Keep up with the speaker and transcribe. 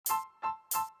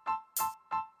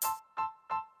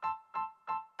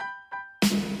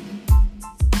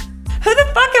Who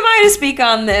the fuck am I to speak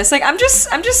on this? Like, I'm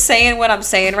just saying what I'm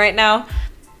saying right now.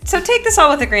 So take this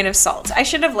all with a grain of salt. I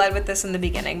should have led with this in the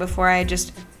beginning before I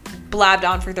just blabbed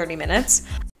on for 30 minutes.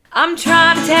 I'm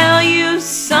trying to tell you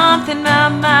something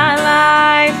about my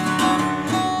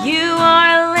life. You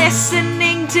are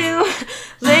listening to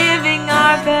Living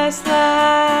Our Best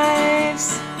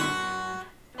Lives.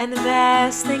 And the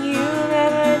best thing you've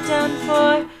ever done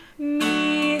for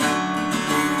me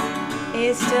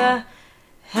is to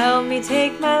help me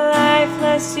take my life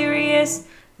less seriously.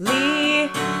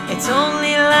 It's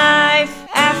only life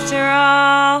after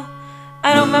all.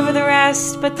 I don't remember the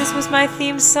rest, but this was my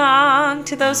theme song.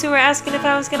 To those who were asking if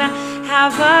I was gonna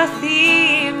have a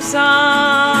theme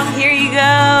song, here you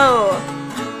go.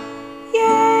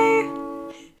 Yay!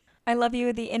 I Love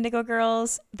You, the Indigo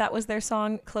Girls. That was their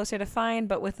song, Closer to Fine,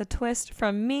 but with a twist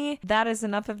from me. That is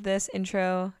enough of this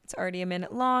intro. It's already a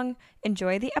minute long.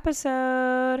 Enjoy the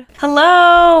episode.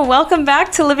 Hello! Welcome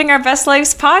back to Living Our Best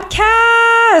Lives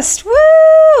podcast!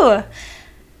 Woo!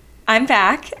 I'm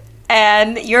back.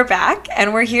 And you're back,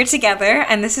 and we're here together,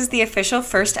 and this is the official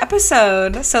first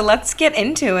episode, so let's get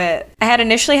into it. I had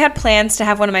initially had plans to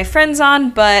have one of my friends on,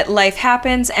 but life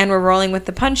happens, and we're rolling with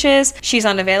the punches. She's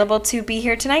unavailable to be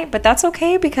here tonight, but that's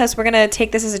okay, because we're gonna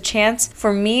take this as a chance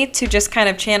for me to just kind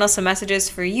of channel some messages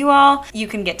for you all. You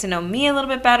can get to know me a little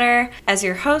bit better. As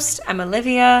your host, I'm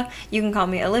Olivia. You can call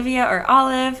me Olivia or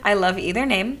Olive. I love either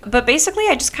name. But basically,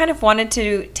 I just kind of wanted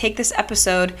to take this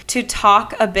episode to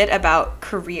talk a bit about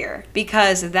career,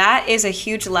 because that is a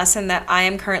huge lesson that I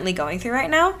am currently going through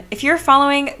right now. If you're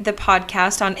following the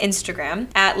podcast on Instagram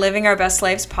at Living Our Best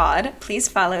Lives Pod, please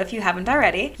follow if you haven't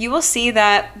already. You will see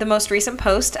that the most recent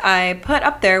post I put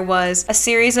up there was a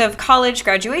series of college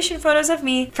graduation photos of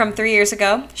me from 3 years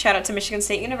ago. Shout out to Michigan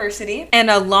State University. And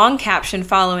a long caption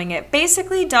following it,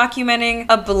 basically documenting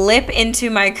a blip into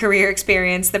my career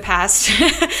experience the past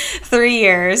 3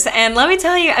 years. And let me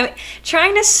tell you, I mean,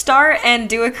 trying to start and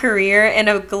do a career in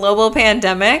a global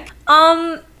pandemic,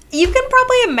 you can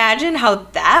probably imagine how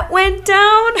that went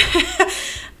down.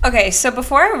 Okay, so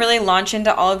before I really launch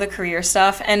into all of the career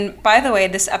stuff, and by the way,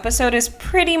 this episode is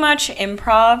pretty much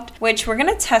improv, which we're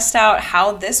gonna test out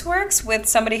how this works with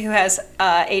somebody who has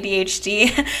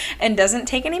ADHD and doesn't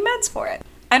take any meds for it.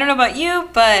 I don't know about you,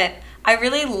 but I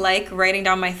really like writing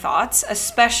down my thoughts,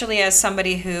 especially as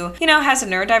somebody who, you know, has a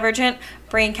neurodivergent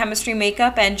brain chemistry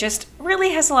makeup and just really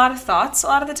has a lot of thoughts a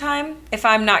lot of the time. If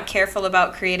I'm not careful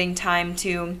about creating time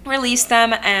to release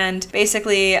them and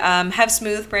basically have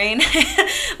smooth brain,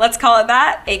 let's call it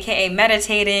that, aka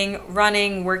meditating,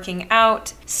 running, working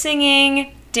out,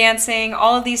 singing, dancing,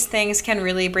 all of these things can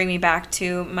really bring me back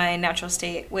to my natural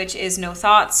state, which is no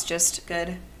thoughts, just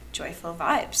good joyful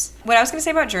vibes. What I was gonna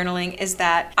say about journaling is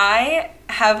that I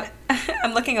have,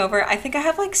 I'm looking over, I think I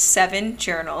have like 7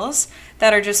 journals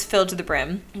that are just filled to the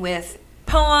brim with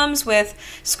poems, with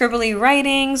scribbly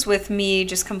writings, with me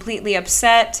just completely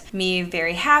upset, me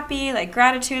very happy, like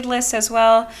gratitude lists as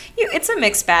well. It's a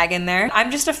mixed bag in there. I'm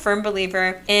just a firm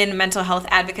believer in mental health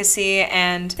advocacy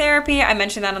and therapy. I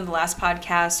mentioned that on the last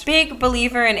podcast. Big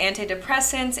believer in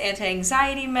antidepressants,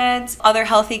 anti-anxiety meds, other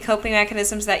healthy coping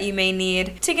mechanisms that you may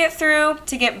need to get through,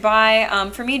 to get by.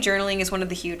 For me, journaling is one of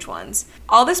the huge ones.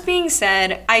 All this being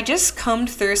said, I just combed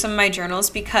through some of my journals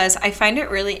because I find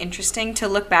it really interesting to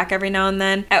look back every now and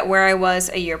then at where I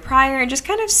was a year prior and just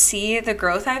kind of see the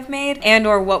growth I've made and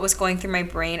or what was going through my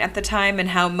brain at the time, and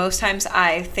how most times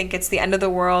I think it's the end of the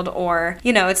world, or,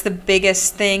 you know, it's the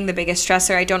biggest thing, the biggest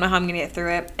stressor. I don't know how I'm gonna get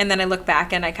through it. And then I look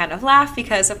back and I kind of laugh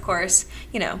because, of course,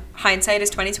 you know, hindsight is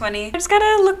 2020. I just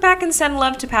gotta look back and send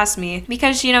love to past me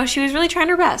because, you know, she was really trying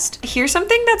her best. Here's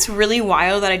something that's really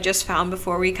wild that I just found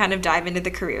before we kind of dive into the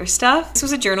career stuff. This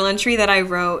was a journal entry that I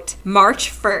wrote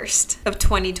March 1st of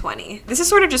 2020. This is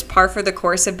sort of just par for the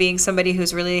course of being somebody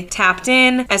who's really tapped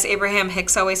in. As Abraham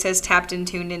Hicks always says, tapped in,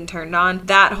 tuned in, turned on.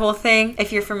 That whole thing.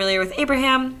 If you're familiar with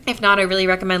Abraham, if not, I really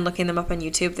recommend looking them up on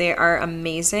YouTube. They are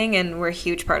amazing and were a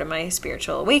huge part of my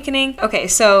spiritual awakening. Okay,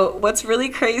 so what's really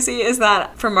crazy is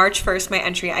that for March 1st, my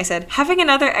entry, I said, having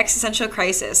another existential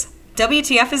crisis.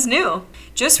 WTF is new.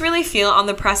 Just really feel on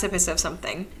the precipice of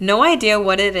something. No idea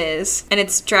what it is, and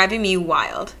it's driving me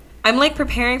wild. I'm like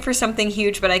preparing for something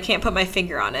huge, but I can't put my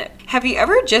finger on it. Have you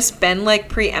ever just been like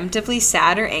preemptively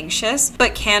sad or anxious,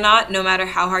 but cannot, no matter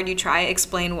how hard you try,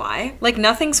 explain why? Like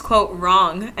nothing's quote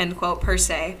wrong, end quote, per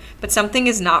se, but something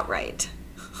is not right.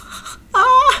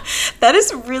 That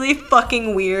is really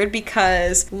fucking weird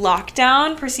because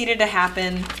lockdown proceeded to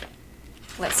happen.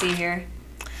 Let's see here.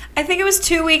 I think it was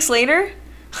 2 weeks later.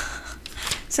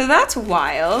 So that's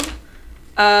wild.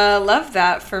 Love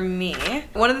that for me.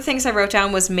 One of the things I wrote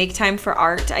down was make time for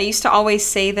art. I used to always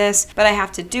say this, but I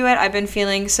have to do it. I've been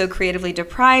feeling so creatively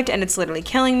deprived and it's literally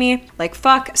killing me. Like,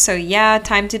 fuck. So yeah,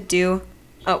 time to do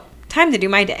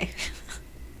my day.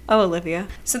 Oh, Olivia.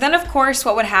 So then, of course,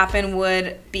 what would happen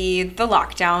would be the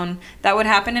lockdown. That would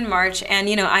happen in March. And,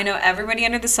 you know, I know everybody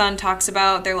under the sun talks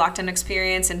about their lockdown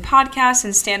experience in podcasts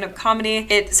and stand-up comedy.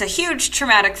 It's a huge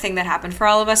traumatic thing that happened for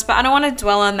all of us, but I don't want to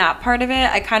dwell on that part of it.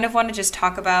 I kind of want to just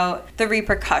talk about the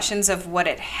repercussions of what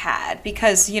it had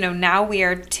because, you know, now we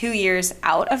are 2 years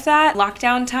out of that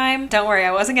lockdown time. Don't worry,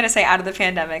 I wasn't going to say out of the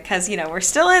pandemic because, you know, we're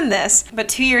still in this, but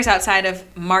 2 years outside of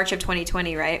March of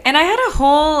 2020, right? And I had a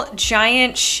whole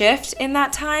giant shift in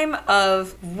that time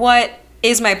of what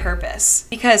is my purpose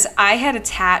because I had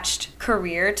attached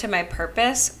career to my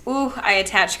purpose. I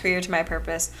attached career to my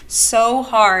purpose so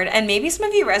hard. And maybe some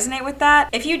of you resonate with that.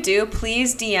 If you do,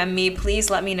 please DM me.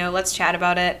 Please let me know. Let's chat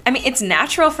about it. I mean, it's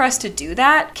natural for us to do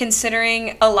that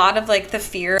considering a lot of like the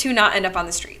fear to not end up on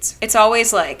the streets. It's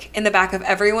always like in the back of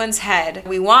everyone's head.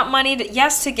 We want money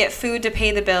to get food to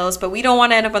pay the bills, but we don't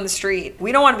want to end up on the street.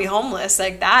 We don't want to be homeless.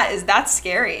 Like that's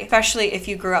scary. Especially if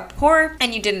you grew up poor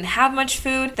and you didn't have much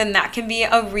food, then that can be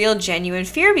a real genuine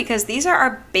fear because these are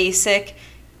our basic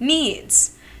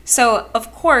needs. So,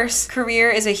 of course, career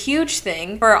is a huge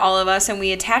thing for all of us and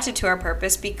we attach it to our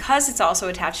purpose because it's also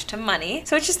attached to money.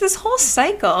 So it's just this whole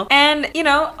cycle. And, you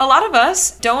know, a lot of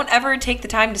us don't ever take the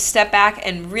time to step back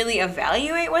and really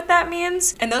evaluate what that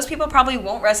means. And those people probably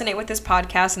won't resonate with this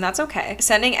podcast and that's okay.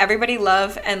 Sending everybody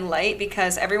love and light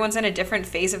because everyone's in a different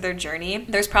phase of their journey.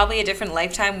 There's probably a different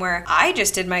lifetime where I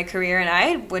just did my career and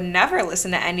I would never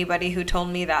listen to anybody who told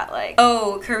me that like,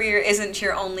 oh, career isn't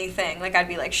your only thing. Like I'd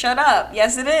be like, shut up.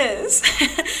 Yes, it is.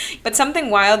 But something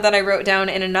wild that I wrote down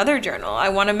in another journal I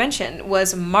want to mention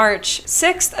was March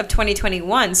 6th of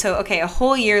 2021. So, okay, a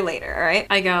whole year later, all right?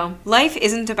 I go, life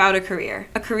isn't about a career.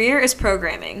 A career is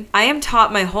programming. I am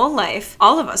taught my whole life,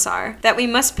 all of us are, that we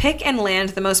must pick and land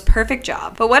the most perfect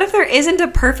job. But what if there isn't a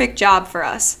perfect job for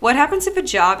us? What happens if a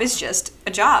job is just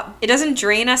a job? It doesn't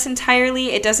drain us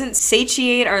entirely. It doesn't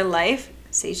satiate our life.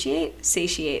 Satiate?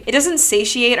 It doesn't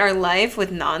satiate our life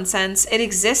with nonsense. It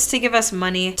exists to give us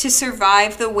money to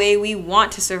survive the way we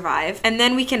want to survive. And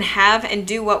then we can have and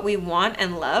do what we want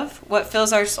and love, what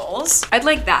fills our souls. I'd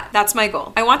like that. That's my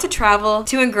goal. I want to travel,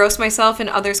 to engross myself in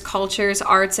others' cultures,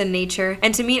 arts, and nature,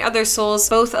 and to meet other souls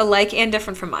both alike and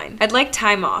different from mine. I'd like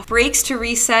time off, breaks to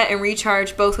reset and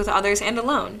recharge both with others and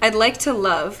alone. I'd like to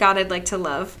love, God, I'd like to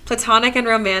love, platonic and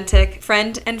romantic,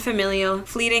 friend and familial,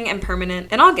 fleeting and permanent,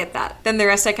 and I'll get that. Then the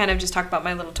rest I kind of just talk about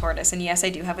my little tortoise. And yes, I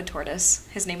do have a tortoise.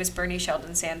 His name is Bernie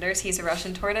Sheldon Sanders. He's a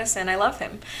Russian tortoise and I love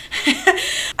him.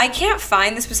 I can't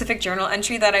find the specific journal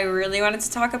entry that I really wanted to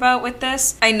talk about with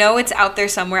this. I know it's out there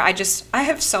somewhere. I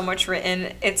have so much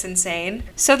written. It's insane.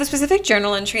 So the specific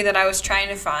journal entry that I was trying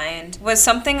to find was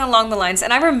something along the lines,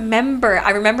 and I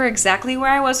remember exactly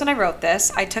where I was when I wrote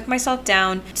this. I took myself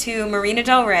down to Marina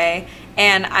del Rey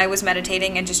and I was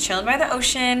meditating and just chilling by the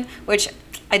ocean, which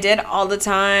I did all the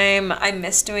time. I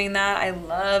miss doing that. I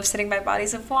love sitting by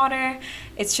bodies of water.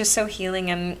 It's just so healing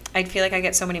and I feel like I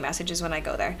get so many messages when I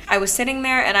go there. I was sitting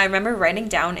there and I remember writing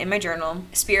down in my journal,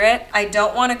 Spirit, I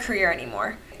don't want a career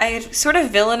anymore. I had sort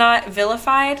of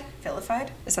vilified,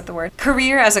 is that the word?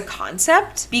 Career as a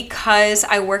concept because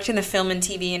I worked in the film and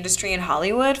TV industry in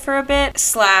Hollywood for a bit,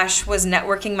 / was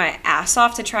networking my ass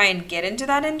off to try and get into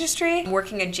that industry,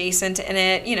 working adjacent in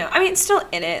it, you know, I mean, still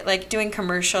in it, like doing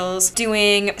commercials,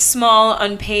 doing small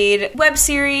unpaid web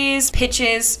series,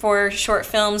 pitches for short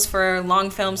films, for long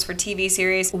films, for TV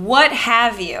series, what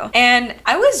have you. And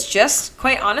I was just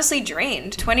quite honestly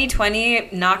drained. 2020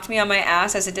 knocked me on my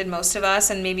ass as it did most of us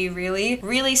and maybe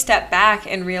really step back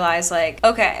and realize like,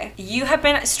 okay, you have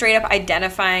been straight up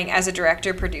identifying as a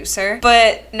director producer,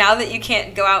 but now that you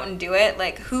can't go out and do it,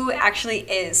 like who actually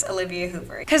is Olivia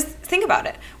Hoover? Because think about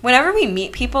it, whenever we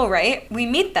meet people, right, we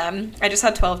meet them, I just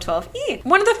had 12/12.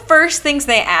 One of the first things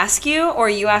they ask you or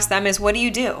you ask them is, what do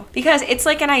you do? Because it's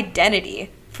like an identity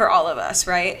for all of us,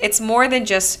 right? It's more than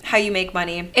just how you make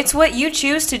money. It's what you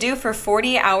choose to do for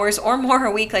 40 hours or more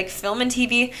a week, like film and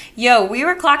TV. Yo, we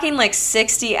were clocking like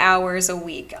 60 hours a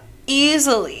week.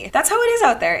 Easily. That's how it is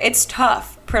out there. It's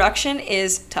tough. Production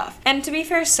is tough. And to be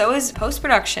fair, so is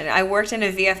post-production. I worked in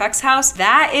a VFX house.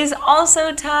 That is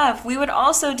also tough. We would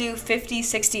also do 50,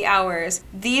 60 hours.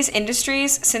 These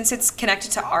industries, since it's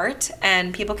connected to art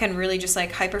and people can really just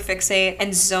like hyperfixate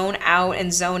and zone out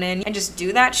and zone in and just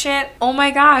do that shit, oh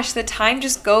my gosh, the time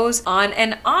just goes on.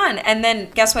 And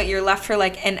then guess what? You're left for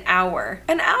like an hour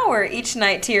each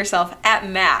night to yourself at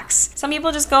max. Some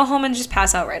people just go home and just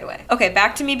pass out right away. Okay,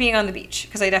 back to me being on the beach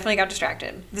because I definitely got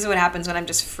distracted. This is what happens when I'm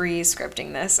just free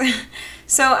scripting this.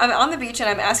 So I'm on the beach and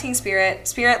I'm asking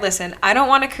Spirit, listen, I don't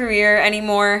want a career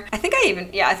anymore. I think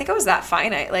I was that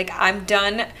finite. Like, I'm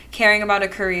done caring about a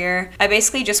career. I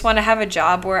basically just want to have a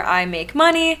job where I make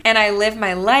money and I live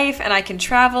my life and I can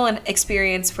travel and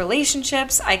experience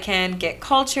relationships. I can get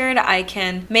cultured. I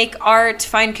can make art,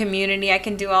 find community. I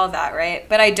can do all that, right?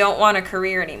 But I don't want a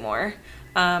career anymore.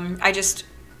 I just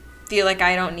feel like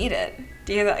I don't need it.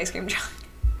 Do you hear the ice cream truck?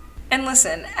 And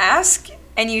listen, ask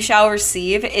and you shall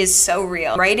receive is so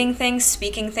real. Writing things,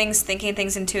 speaking things, thinking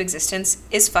things into existence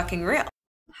is fucking real.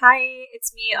 Hi,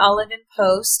 it's me, Olive in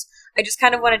Post. I just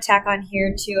kind of want to tack on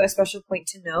here to a special point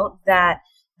to note that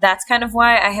that's kind of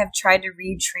why I have tried to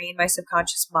retrain my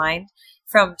subconscious mind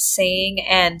from saying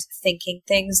and thinking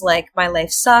things like my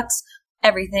life sucks,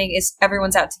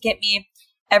 everyone's out to get me,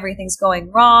 everything's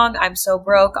going wrong, I'm so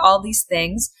broke, all these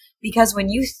things. Because when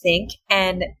you think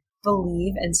and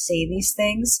believe and say these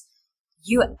things,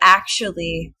 you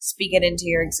actually speak it into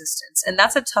your existence. And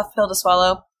that's a tough pill to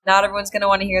swallow. Not everyone's going to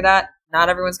want to hear that. Not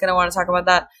everyone's going to want to talk about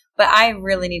that. But I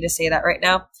really need to say that right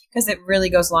now because it really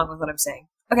goes along with what I'm saying.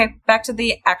 Okay, back to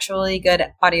the actually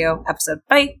good audio episode.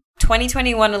 Bye.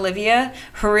 2021 Olivia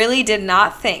really did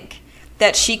not think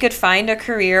that she could find a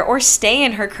career or stay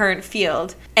in her current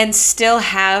field and still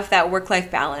have that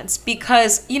work-life balance.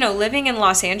 Because, living in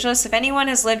Los Angeles, if anyone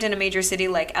has lived in a major city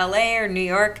like LA or New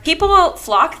York, people will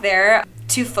flock there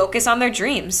to focus on their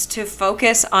dreams, to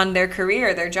focus on their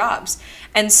career, their jobs.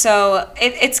 And so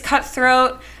it's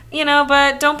cutthroat,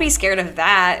 but don't be scared of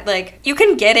that. Like, you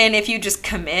can get in if you just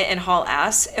commit and haul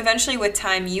ass. Eventually, with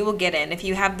time, you will get in. If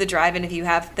you have the drive and if you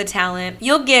have the talent,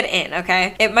 you'll get in,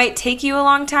 okay? It might take you a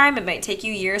long time. It might take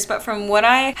you years. But from what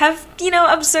I have,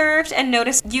 observed and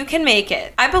noticed, you can make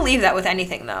it. I believe that with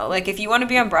anything, though. Like, if you want to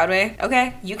be on Broadway,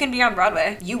 okay, you can be on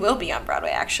Broadway. You will be on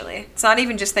Broadway, actually. It's not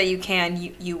even just that you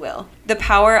can, you will. The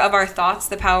power of our thoughts,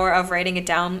 the power of writing it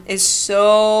down is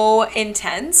so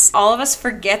intense. All of us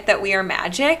forget that we are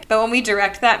magic. But when we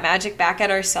direct that magic back at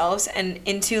ourselves and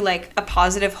into like a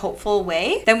positive, hopeful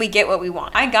way, then we get what we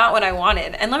want. I got what I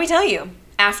wanted. And let me tell you,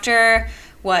 after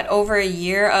over a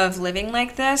year of living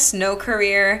like this, no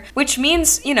career, which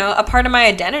means, a part of my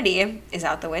identity is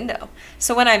out the window.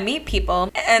 So when I meet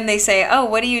people and they say, oh,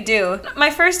 what do you do?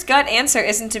 My first gut answer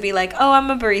isn't to be like, oh,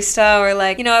 I'm a barista or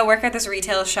like, I work at this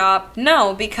retail shop.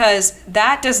 No, because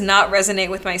that does not resonate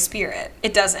with my spirit.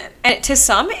 It doesn't. And to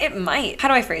some, it might. How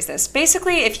do I phrase this?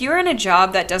 Basically, if you're in a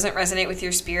job that doesn't resonate with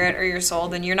your spirit or your soul,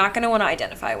 then you're not going to want to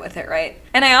identify with it, right?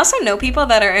 And I also know people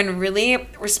that are in really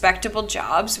respectable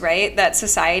jobs, right? That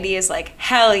society is like,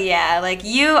 hell yeah, like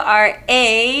you are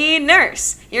a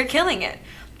nurse. You're killing it.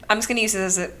 I'm just going to use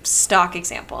this as a stock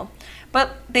example.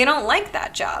 But they don't like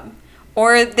that job.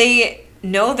 Or they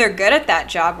know they're good at that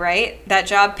job, right? That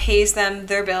job pays them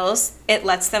their bills. It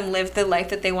lets them live the life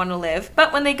that they want to live.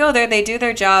 But when they go there, they do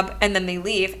their job and then they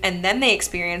leave and then they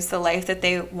experience the life that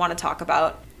they want to talk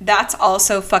about. That's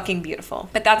also fucking beautiful.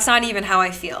 But that's not even how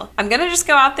I feel. I'm gonna just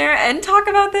go out there and talk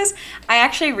about this. I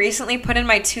actually recently put in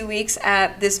my 2 weeks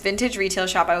at this vintage retail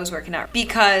shop I was working at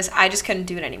because I just couldn't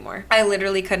do it anymore. I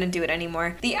literally couldn't do it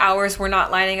anymore. The hours were not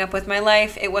lining up with my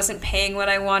life. It wasn't paying what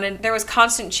I wanted. There was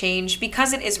constant change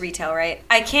because it is retail, right?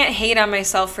 I can't hate on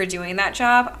myself for doing that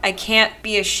job. I can't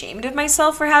be ashamed of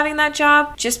myself for having that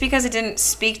job just because it didn't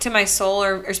speak to my soul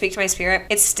or speak to my spirit.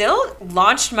 It still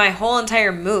launched my whole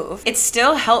entire move. It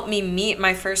still helped me meet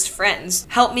my first friends,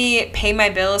 helped me pay my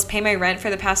bills, pay my rent for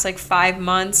the past 5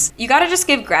 months. You gotta just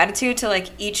give gratitude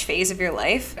to each phase of your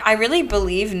life. I really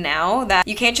believe now that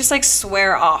you can't just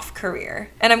swear off career.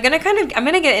 And I'm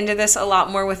gonna get into this a lot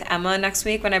more with Emma next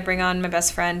week when I bring on my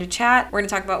best friend to chat. We're gonna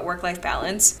talk about work-life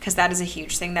balance because that is a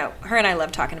huge thing that her and I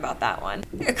love talking about that one.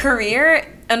 A career,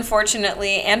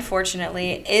 unfortunately and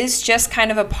fortunately, is just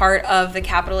kind of a part of the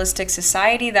capitalistic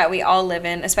society that we all live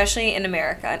in, especially in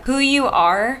America. Who you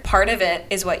are, part of it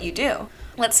is what you do.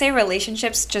 Let's say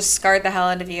relationships just scarred the hell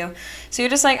out of you. So you're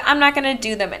just like, I'm not going to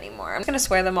do them anymore. I'm going to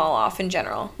swear them all off in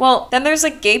general. Well, then there's a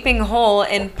gaping hole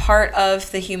in part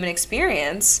of the human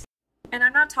experience. And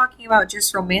I'm not talking about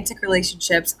just romantic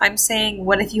relationships. I'm saying,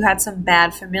 what if you had some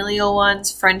bad familial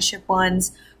ones, friendship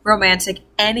ones, romantic,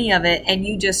 any of it, and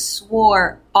you just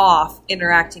swore off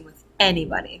interacting with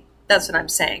anybody. That's what I'm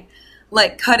saying.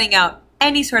 Like cutting out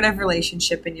any sort of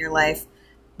relationship in your life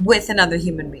with another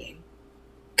human being.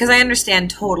 Because I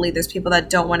understand totally there's people that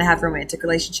don't want to have romantic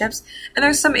relationships, and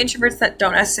there's some introverts that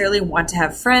don't necessarily want to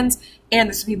have friends, and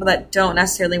there's some people that don't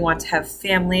necessarily want to have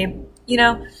family, you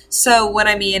know? So what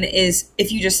I mean is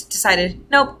if you just decided,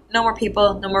 nope, no more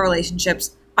people, no more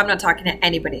relationships, I'm not talking to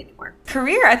anybody anymore.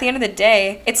 Career, at the end of the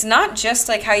day, it's not just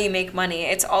like how you make money,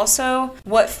 it's also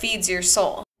what feeds your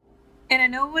soul. And I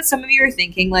know what some of you are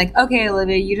thinking, like, okay,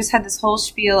 Olivia, you just had this whole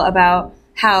spiel about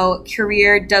how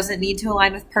career doesn't need to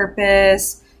align with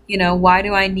purpose. You know, why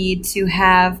do I need to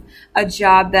have a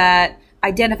job that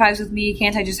identifies with me?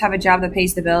 Can't I just have a job that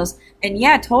pays the bills? And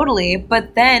yeah, totally.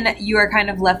 But then you are kind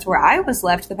of left where I was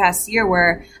left the past year,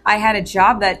 where I had a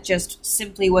job that just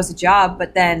simply was a job,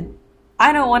 but then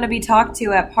I don't want to be talked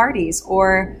to at parties,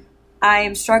 or I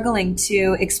am struggling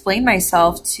to explain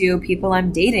myself to people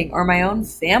I'm dating or my own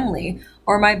family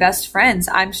or my best friends.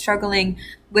 I'm struggling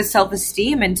with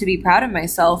self-esteem and to be proud of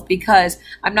myself because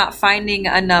I'm not finding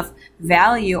enough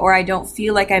value, or I don't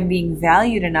feel like I'm being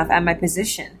valued enough at my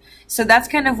position. So that's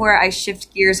kind of where I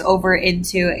shift gears over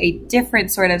into a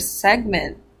different sort of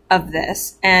segment of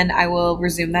this, and I will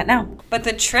resume that now. But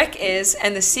the trick is,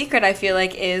 and the secret I feel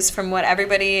like is, from what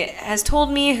everybody has told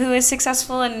me who is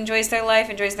successful and enjoys their life,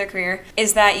 enjoys their career,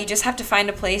 is that you just have to find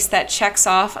a place that checks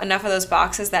off enough of those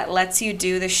boxes that lets you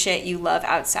do the shit you love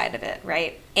outside of it,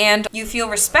 right? And you feel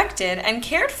respected and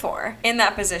cared for in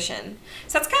that position.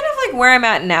 So that's kind of like where I'm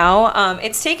at now.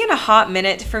 It's taken a hot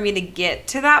minute for me to get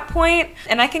to that point,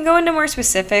 and I can go into more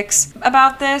specifics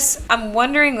about this. I'm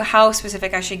wondering how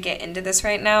specific I should get into this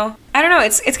right now. I don't know.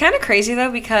 It's kind of crazy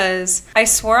though, because I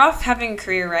swore off having a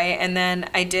career, right? And then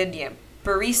I did,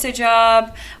 barista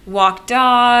job, walk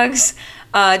dogs,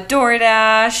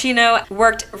 DoorDash,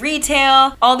 worked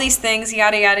retail, all these things,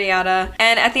 yada, yada, yada.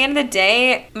 And at the end of the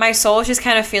day, my soul is just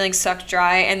kind of feeling sucked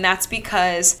dry. And that's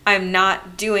because I'm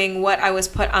not doing what I was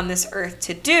put on this earth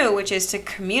to do, which is to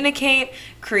communicate,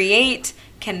 create,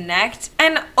 connect,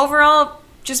 and overall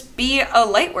just be a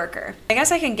light worker. I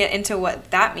guess I can get into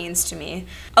what that means to me.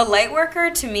 A light worker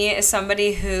to me is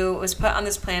somebody who was put on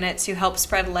this planet to help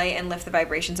spread light and lift the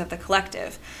vibrations of the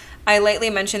collective. I lightly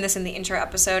mentioned this in the intro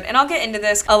episode, and I'll get into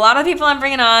this. A lot of people I'm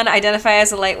bringing on identify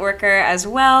as a light worker as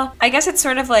well. I guess it's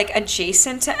sort of like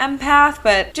adjacent to empath,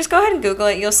 but just go ahead and Google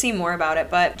it. You'll see more about it.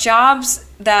 But jobs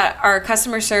that are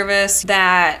customer service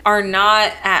that are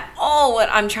not at all what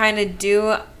I'm trying to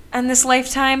do in this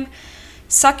lifetime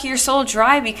suck your soul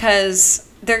dry because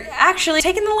they're actually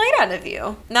taking the light out of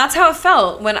you. And that's how it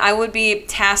felt when I would be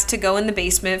tasked to go in the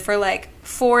basement for like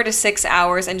 4 to 6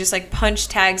 hours and just like punch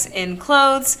tags in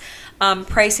clothes,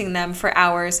 pricing them for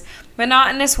hours.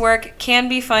 Monotonous work can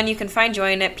be fun. You can find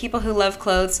joy in it. People who love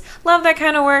clothes love that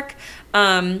kind of work.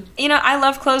 I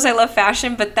love clothes, I love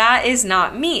fashion, but that is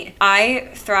not me.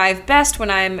 I thrive best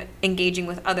when I'm engaging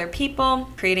with other people,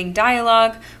 creating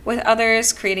dialogue with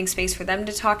others, creating space for them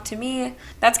to talk to me.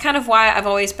 That's kind of why I've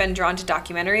always been drawn to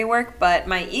documentary work, but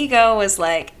my ego was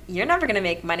like, you're never gonna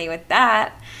make money with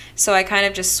that. So I kind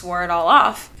of just swore it all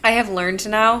off. I have learned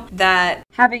now that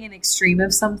having an extreme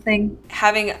of something,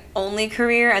 having only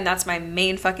career, and that's my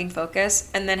main fucking focus,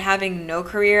 and then having no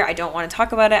career, I don't want to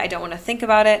talk about it, I don't want to think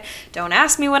about it, don't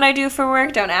ask me what I do for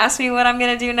work, don't ask me what I'm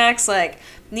gonna do next, like,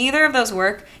 neither of those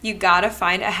work. You gotta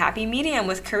find a happy medium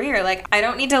with career. Like, I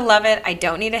don't need to love it, I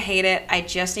don't need to hate it, I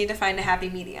just need to find a happy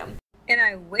medium. And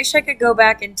I wish I could go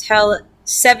back and tell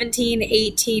 17,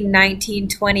 18, 19,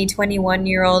 20,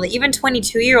 21-year-old, even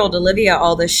 22-year-old Olivia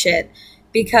all this shit,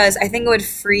 because I think it would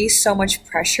free so much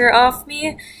pressure off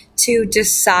me to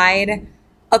decide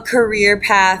a career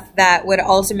path that would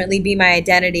ultimately be my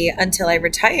identity until I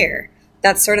retire.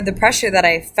 That's sort of the pressure that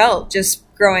I felt just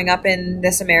growing up in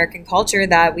this American culture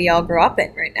that we all grow up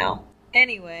in right now.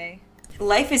 Anyway,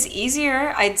 life is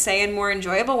easier, I'd say, and more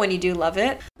enjoyable when you do love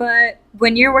it. But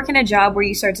when you're working a job where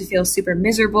you start to feel super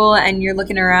miserable and you're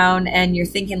looking around and you're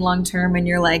thinking long term and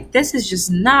you're like, this is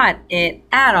just not it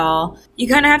at all, you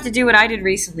kind of have to do what I did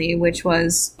recently, which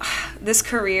was, this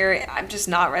career, I'm just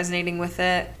not resonating with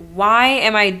it. Why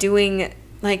am I doing,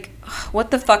 like, what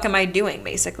the fuck am I doing,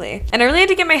 basically? And I really had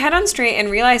to get my head on straight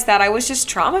and realize that I was just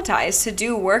traumatized to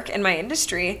do work in my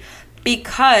industry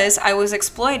because I was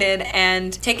exploited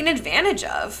and taken advantage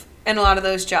of in a lot of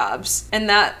those jobs. And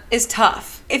that is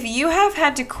tough. If you have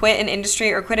had to quit an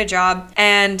industry or quit a job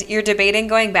and you're debating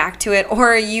going back to it,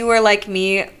 or you were like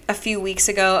me a few weeks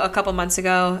ago, a couple months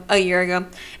ago, a year ago,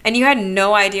 and you had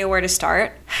no idea where to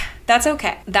start, that's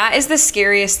okay. That is the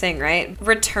scariest thing, right?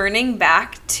 Returning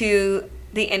back to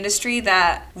the industry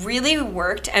that really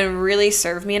worked and really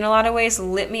served me in a lot of ways,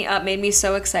 lit me up, made me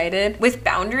so excited, with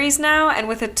boundaries now and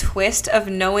with a twist of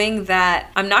knowing that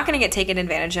I'm not gonna get taken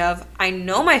advantage of. I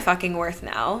know my fucking worth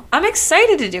now. I'm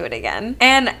excited to do it again.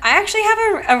 And I actually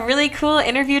have a really cool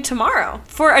interview tomorrow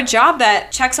for a job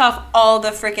that checks off all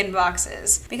the freaking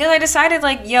boxes. Because I decided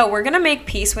like, yo, we're gonna make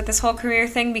peace with this whole career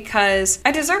thing because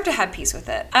I deserve to have peace with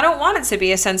it. I don't want it to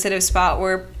be a sensitive spot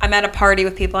where I'm at a party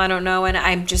with people I don't know and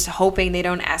I'm just hoping they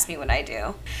don't ask me what I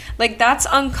do. Like, that's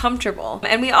uncomfortable.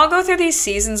 And we all go through these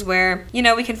seasons where, you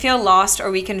know, we can feel lost or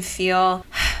we can feel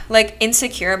like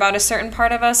insecure about a certain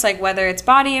part of us, like whether it's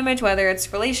body image, whether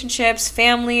it's relationships,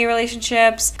 family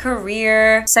relationships,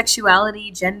 career,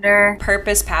 sexuality, gender,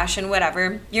 purpose, passion,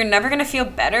 whatever. You're never gonna feel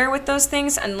better with those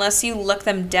things unless you look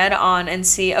them dead on and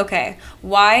see, okay,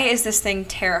 why is this thing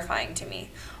terrifying to me?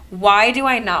 Why do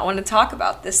I not want to talk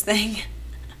about this thing?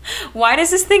 Why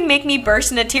does this thing make me burst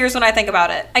into tears when I think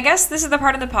about it? I guess this is the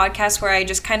part of the podcast where I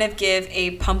just kind of give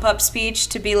a pump up speech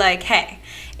to be like, hey,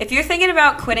 if you're thinking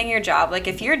about quitting your job, like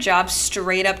if your job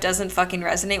straight up doesn't fucking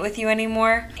resonate with you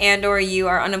anymore and or you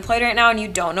are unemployed right now and you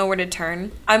don't know where to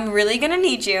turn, I'm really gonna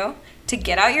need you to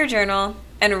get out your journal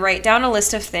and write down a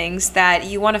list of things that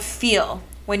you want to feel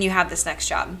when you have this next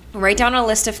job. Write down a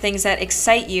list of things that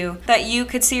excite you that you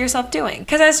could see yourself doing.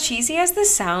 Because as cheesy as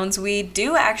this sounds, we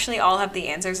do actually all have the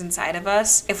answers inside of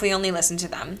us if we only listen to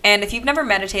them. And if you've never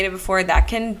meditated before, that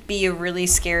can be a really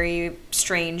scary,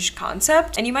 strange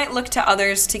concept. And you might look to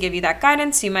others to give you that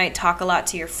guidance. You might talk a lot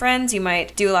to your friends. You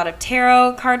might do a lot of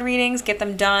tarot card readings, get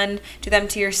them done, do them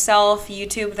to yourself,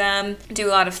 YouTube them, do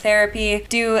a lot of therapy,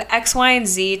 do X, Y, and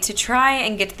Z to try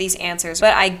and get to these answers.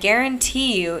 But I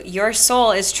guarantee you, your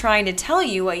soul is trying to tell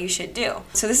you what you should do.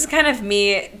 So this is kind of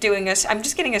me I'm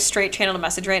just getting a straight channeled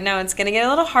message right now. It's gonna get a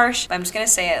little harsh, but I'm just gonna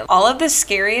say it. All of the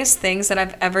scariest things that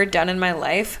I've ever done in my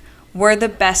life were the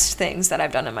best things that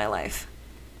I've done in my life.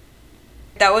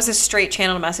 That was a straight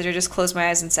channeled message. I just closed my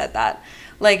eyes and said that.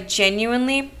 Like,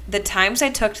 genuinely, the times I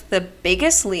took the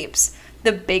biggest leaps,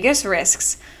 the biggest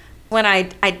risks, when I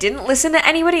didn't listen to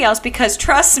anybody else, because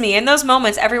trust me, in those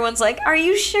moments, everyone's like, are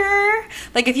you sure?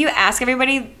 Like, if you ask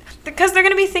everybody, because they're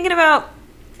going to be thinking about,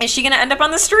 is she going to end up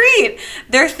on the street?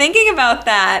 They're thinking about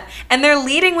that, and they're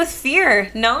leading with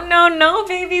fear. No, no, no,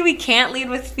 baby, we can't lead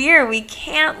with fear. We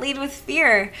can't lead with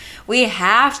fear. We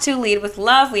have to lead with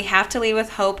love. We have to lead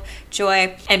with hope,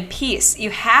 joy, and peace. You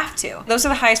have to. Those are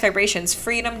the highest vibrations.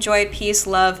 Freedom, joy, peace,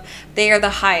 love, they are the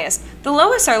highest. The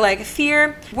lowest are like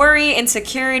fear, worry,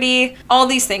 insecurity, all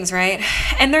these things, right?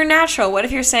 And they're natural. What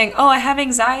if you're saying, oh, I have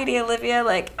anxiety, Olivia?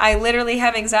 Like, I literally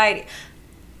have anxiety.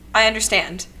 I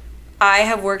understand. I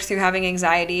have worked through having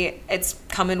anxiety. It's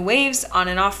come in waves, on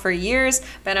and off for years,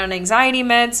 been on anxiety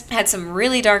meds, had some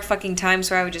really dark fucking times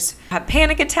where I would just have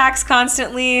panic attacks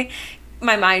constantly.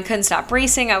 My mind couldn't stop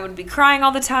racing. I would be crying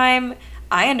all the time.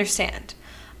 I understand.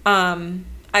 I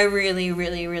really,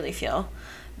 really, really feel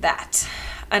that.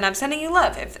 And I'm sending you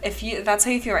love if that's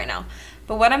how you feel right now.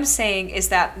 But what I'm saying is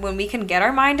that when we can get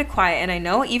our mind to quiet, and I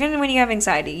know even when you have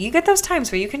anxiety, you get those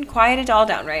times where you can quiet it all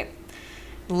down, right?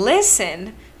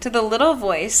 Listen to the little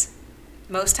voice.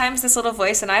 Most times this little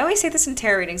voice, and I always say this in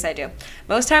tarot readings I do,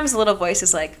 most times the little voice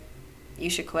is like,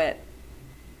 you should quit.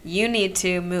 You need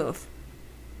to move.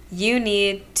 You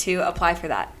need to apply for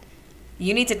that.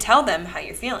 You need to tell them how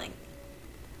you're feeling.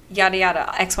 Yada,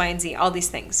 yada, X, Y, and Z, all these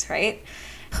things, right?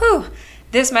 Whew.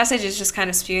 This message is just kind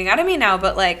of spewing out of me now,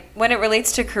 but like when it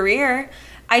relates to career,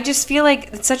 I just feel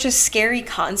like it's such a scary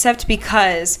concept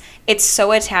because it's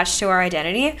so attached to our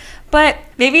identity. But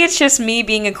maybe it's just me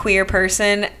being a queer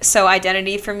person, so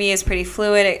identity for me is pretty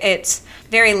fluid. It's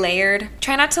very layered.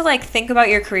 Try not to like think about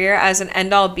your career as an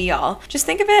end-all be-all. Just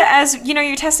think of it as, you know,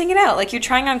 you're testing it out, like you're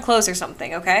trying on clothes or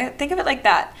something, okay? Think of it like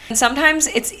that. And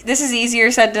sometimes this is easier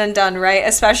said than done, right?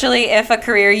 Especially if a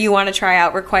career you want to try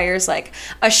out requires like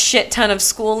a shit ton of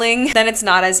schooling, then it's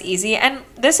not as easy. And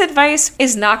this advice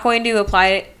is not going to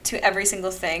apply to every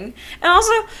single thing. And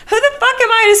also, who the fuck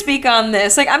am I to speak on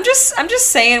this? Like, I'm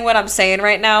just saying what I'm saying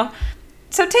right now.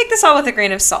 So take this all with a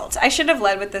grain of salt. I should have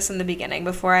led with this in the beginning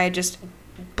before I just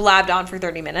blabbed on for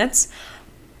 30 minutes.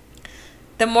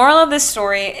 The moral of this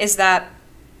story is that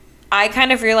I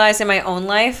kind of realized in my own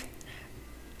life,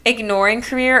 ignoring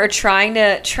career or trying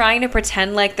to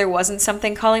pretend like there wasn't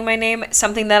something calling my name,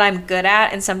 something that I'm good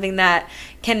at and something that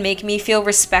can make me feel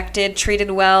respected,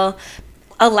 treated well,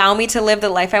 allow me to live the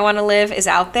life I want to live is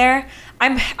out there.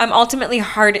 I'm ultimately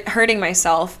hurting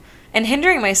myself and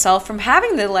hindering myself from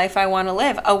having the life I want to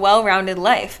live, a well-rounded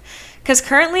life. Because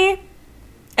currently,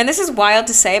 and this is wild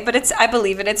to say, but I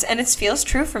believe it, it feels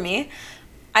true for me,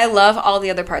 I love all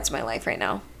the other parts of my life right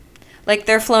now. Like,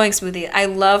 they're flowing smoothly. I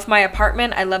love my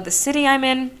apartment. I love the city I'm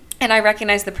in. And I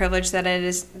recognize the privilege that it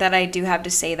is that I do have to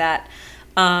say that.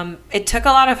 It took a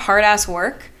lot of hard ass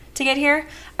work to get here.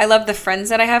 I love the friends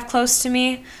that I have close to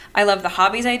me. I love the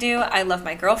hobbies I do. I love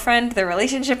my girlfriend, the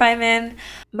relationship I'm in,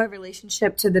 my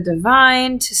relationship to the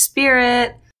divine, to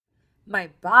spirit, my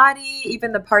body,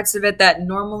 even the parts of it that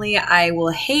normally I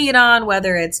will hate on,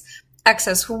 whether it's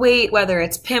excess weight, whether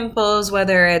it's pimples,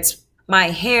 whether it's my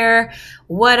hair,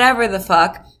 whatever the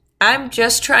fuck. I'm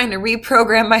just trying to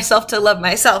reprogram myself to love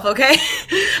myself, okay?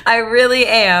 I really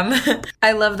am.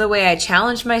 I love the way I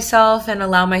challenge myself and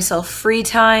allow myself free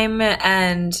time,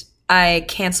 and I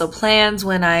cancel plans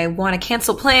when I want to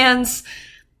cancel plans.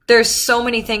 There's so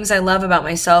many things I love about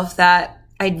myself that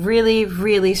I really,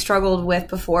 really struggled with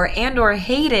before and or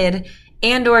hated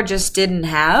and or just didn't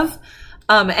have.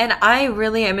 And I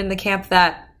really am in the camp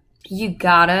that you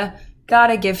gotta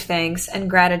give thanks and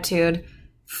gratitude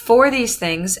for these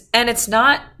things. And it's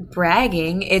not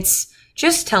bragging. It's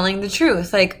just telling the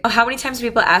truth. Like, how many times do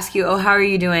people ask you, oh, how are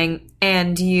you doing?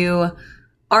 And you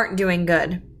aren't doing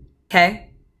good. Okay.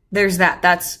 There's that.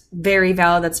 That's very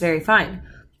valid. That's very fine.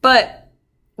 But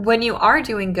when you are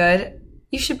doing good,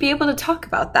 you should be able to talk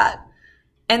about that.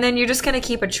 And then you're just going to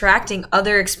keep attracting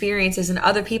other experiences and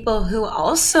other people who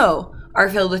also are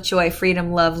filled with joy,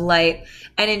 freedom, love, light,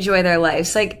 and enjoy their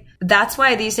lives. Like, that's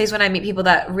why these days when I meet people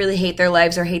that really hate their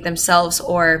lives or hate themselves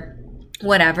or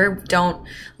whatever, don't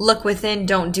look within,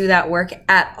 don't do that work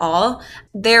at all,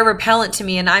 they're repellent to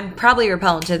me, and I'm probably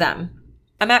repellent to them.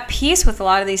 I'm at peace with a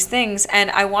lot of these things,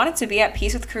 and I wanted to be at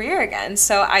peace with career again.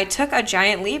 So I took a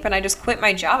giant leap and I just quit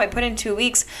my job. I put in 2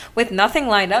 weeks with nothing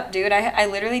lined up, dude. I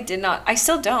literally did not, I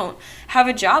still don't have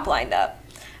a job lined up.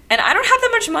 And I don't have that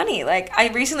much money. Like, I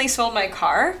recently sold my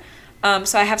car,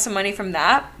 so I have some money from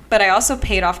that. But I also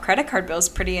paid off credit card bills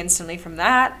pretty instantly from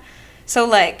that. So,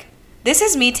 like, this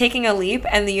is me taking a leap,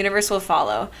 and the universe will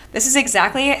follow. This is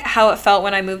exactly how it felt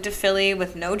when I moved to Philly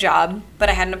with no job, but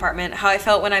I had an apartment. How I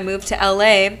felt when I moved to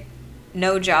LA,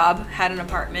 no job, had an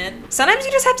apartment. Sometimes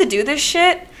you just have to do this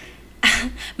shit.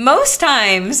 Most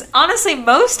times, honestly,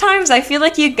 most times I feel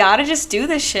like you gotta just do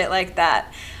this shit like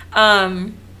that.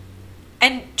 And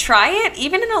try it,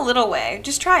 even in a little way.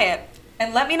 Just try it,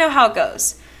 and let me know how it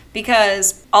goes.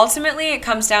 Because ultimately it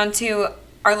comes down to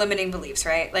our limiting beliefs,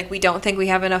 right? Like, we don't think we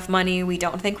have enough money. We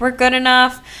don't think we're good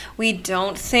enough. We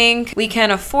don't think we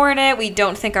can afford it. We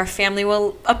don't think our family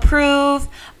will approve.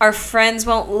 Our friends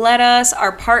won't let us.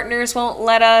 Our partners won't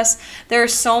let us. There are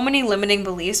so many limiting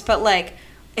beliefs, but like,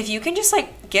 if you can just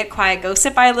like get quiet, go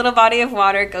sit by a little body of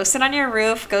water, go sit on your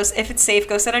roof, go, if it's safe,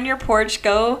 go sit on your porch,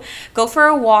 go for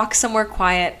a walk somewhere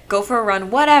quiet, go for a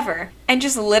run, whatever, and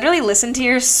just literally listen to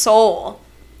your soul.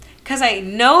 Because I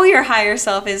know your higher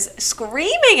self is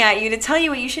screaming at you to tell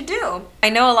you what you should do. I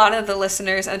know a lot of the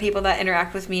listeners and the people that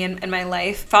interact with me in my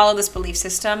life follow this belief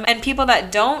system, and people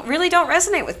that really don't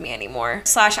resonate with me anymore.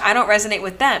 / I don't resonate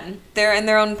with them. They're in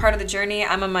their own part of the journey.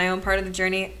 I'm on my own part of the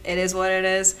journey. It is what it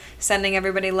is. Sending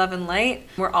everybody love and light.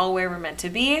 We're all where we're meant to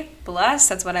be. Blessed.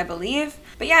 That's what I believe.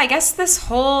 But yeah, I guess this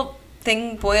whole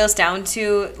thing boils down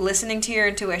to listening to your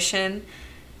intuition.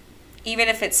 Even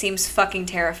if it seems fucking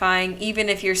terrifying, even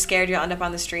if you're scared you'll end up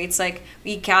on the streets, like,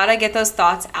 we gotta get those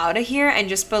thoughts out of here and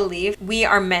just believe we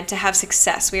are meant to have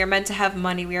success. We are meant to have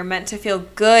money. We are meant to feel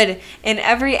good in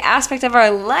every aspect of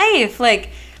our life. Like,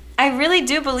 I really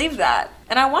do believe that.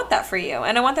 And I want that for you.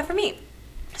 And I want that for me.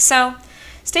 So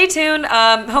stay tuned.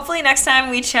 Hopefully next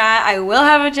time we chat, I will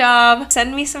have a job.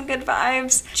 Send me some good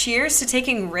vibes. Cheers to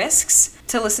taking risks,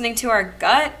 to listening to our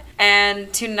gut,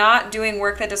 and to not doing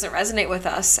work that doesn't resonate with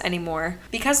us anymore.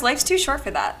 Because life's too short for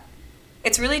that.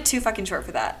 It's really too fucking short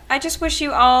for that. I just wish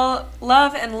you all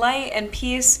love and light and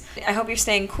peace. I hope you're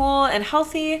staying cool and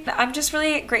healthy. I'm just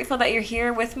really grateful that you're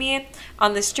here with me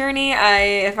on this journey.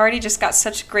 I have already just got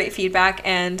such great feedback,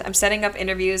 and I'm setting up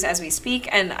interviews as we speak,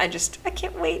 and I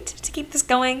can't wait to keep this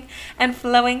going and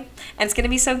flowing, and it's gonna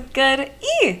be so good.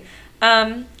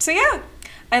 So yeah.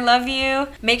 I love you.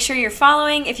 Make sure you're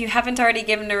following. If you haven't already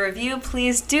given a review,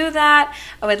 please do that.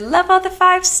 I would love all the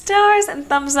 5 stars and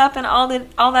thumbs up and all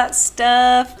that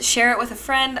stuff. Share it with a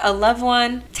friend, a loved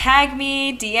one. Tag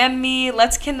me, DM me,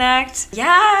 let's connect.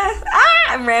 Yeah,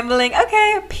 I'm rambling.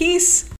 Okay, peace.